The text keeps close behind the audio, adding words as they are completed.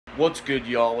What's good,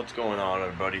 y'all? What's going on,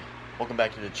 everybody? Welcome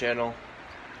back to the channel.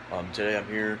 Today I'm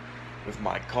here with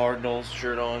my Cardinals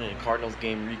shirt on and Cardinals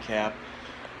game recap.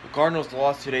 The Cardinals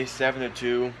lost today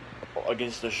 7-2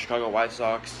 against the Chicago White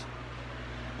Sox.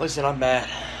 Listen, I'm mad.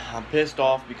 I'm pissed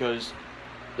off because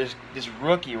this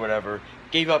rookie, whatever,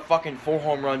 gave up fucking 4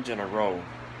 home runs in a row.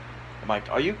 I'm like,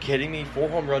 are you kidding me? 4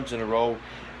 home runs in a row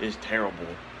is terrible.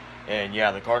 And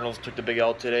yeah, the Cardinals took the big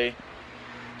L today.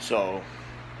 So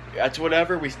that's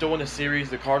whatever. We still won the series.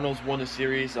 The Cardinals won the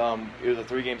series. It was a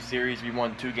 3-game series. We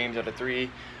won 2 games out of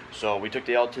 3. So we took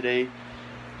the L today,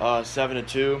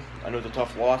 7-2. I know it's a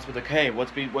tough loss, but hey,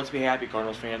 let's be happy,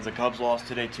 Cardinals fans. The Cubs lost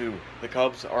today too. The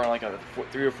Cubs are on like a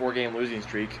 3 or 4 game losing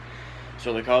streak.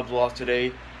 So the Cubs lost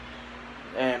today,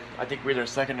 and I think we're either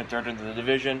second or third into the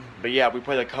division. But yeah, we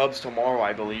play the Cubs tomorrow,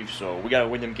 I believe. So we gotta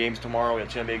win them games tomorrow.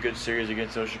 It's gonna be a good series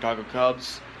against those Chicago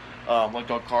Cubs. Like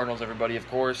the Cardinals, everybody, of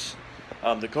course.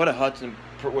 Dakota Hudson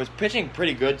was pitching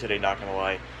pretty good today, not gonna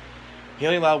lie. He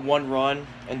only allowed 1 run,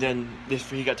 and then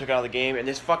he got took out of the game, and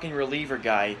this fucking reliever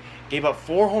guy gave up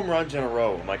 4 home runs in a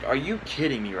row. I'm like, are you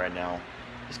kidding me right now?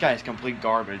 This guy is complete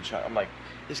garbage. I'm like,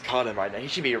 just cut him right now. He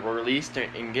should be released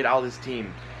and get out of this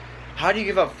team. How do you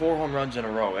give up 4 home runs in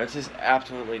a row? That's just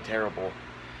absolutely terrible.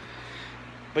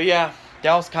 But yeah,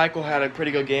 Dallas Keuchel had a pretty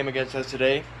good game against us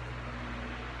today.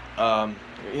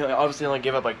 Obviously only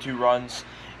gave up like 2 runs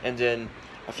and then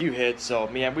a few hits. So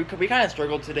man, we kind of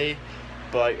struggled today.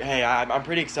 But hey, I'm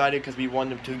pretty excited because we won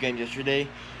the 2 games yesterday,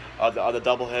 the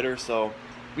doubleheader. So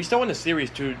we still won the series,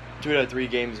 2 out of 3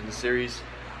 games in the series.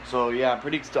 So yeah, I'm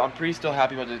pretty still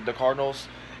happy with the Cardinals,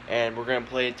 and we're gonna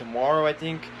play tomorrow, I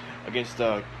think, against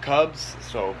the Cubs.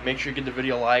 So make sure you give the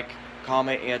video a like,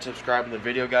 comment, and subscribe in the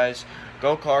video, guys.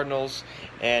 Go Cardinals,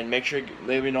 and make sure you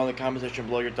leave me know in the comment section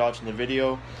below your thoughts on the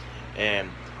video. And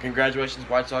congratulations,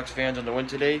 White Sox fans, on the win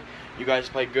today. You guys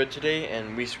played good today,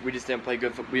 and we just didn't play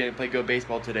good. We didn't play good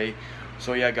baseball today.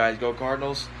 So yeah, guys, go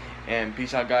Cardinals, and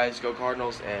peace out, guys. Go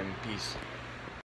Cardinals, and peace.